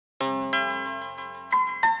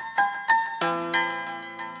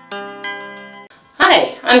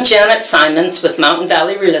Hi, I'm Janet Simons with Mountain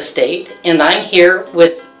Valley Real Estate, and I'm here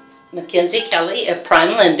with McKenzie Kelly at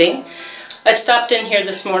Prime Lending. I stopped in here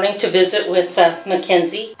this morning to visit with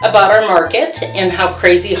McKenzie about our market and how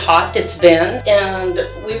crazy hot it's been, and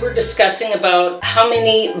we were discussing about how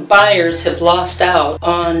many buyers have lost out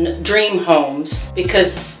on dream homes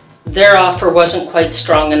because their offer wasn't quite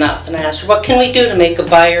strong enough. And I asked her, what can we do to make a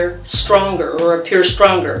buyer stronger or appear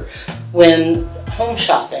stronger when home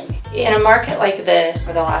shopping? In a market like this,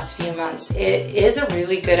 for the last few months, it is a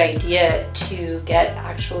really good idea to get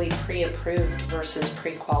actually pre-approved versus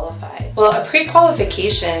pre-qualified. Well, a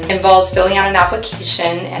pre-qualification involves filling out an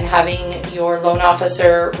application and having your loan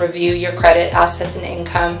officer review your credit, assets, and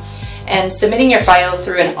income, and submitting your file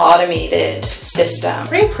through an automated system.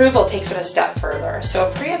 Pre-approval takes it a step further. So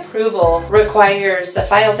a pre-approval requires the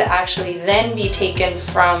file to actually then be taken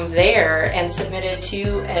from there and submitted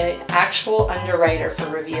to an actual underwriter for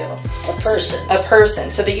review. A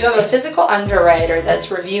person. So that you have a physical underwriter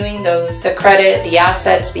that's reviewing the credit, the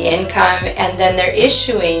assets, the income, and then they're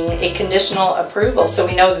issuing a conditional approval. So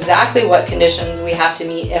we know exactly what conditions we have to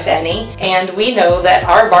meet, if any, and we know that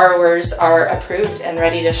our borrowers are approved and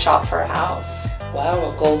ready to shop for a house.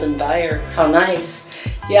 Wow, a golden buyer. How nice.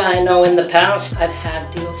 Yeah, I know in the past I've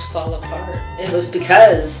had deals fall apart. It was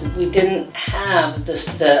because we didn't have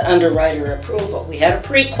the underwriter approval. We had a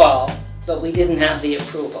pre-qual, but we didn't have the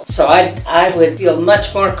approval. So I would feel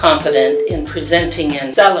much more confident in presenting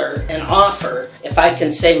a seller an offer if I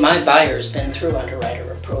can say my buyer's been through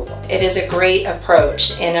underwriter approval. It is a great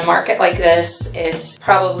approach. In a market like this, it's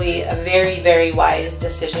probably a very, very wise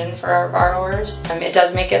decision for our borrowers. It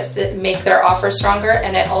does make their offer stronger,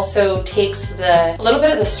 and it also takes a little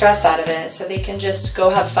bit of the stress out of it, so they can just go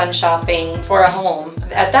have fun shopping for a home.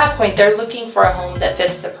 At that point, they're looking for a home that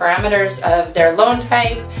fits the parameters of their loan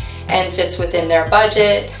type and fits within their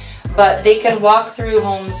budget, but they can walk through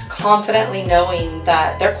homes confidently knowing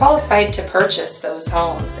that they're qualified to purchase those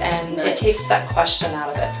homes, and It takes that question out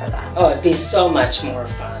of it for them. Oh, it'd be so much more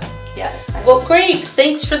fun. Yes. Well, great.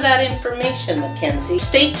 Thanks for that information, McKenzie.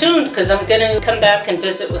 Stay tuned, because I'm going to come back and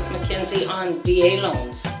visit with McKenzie on VA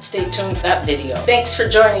loans. Stay tuned for that video. Thanks for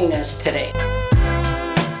joining us today.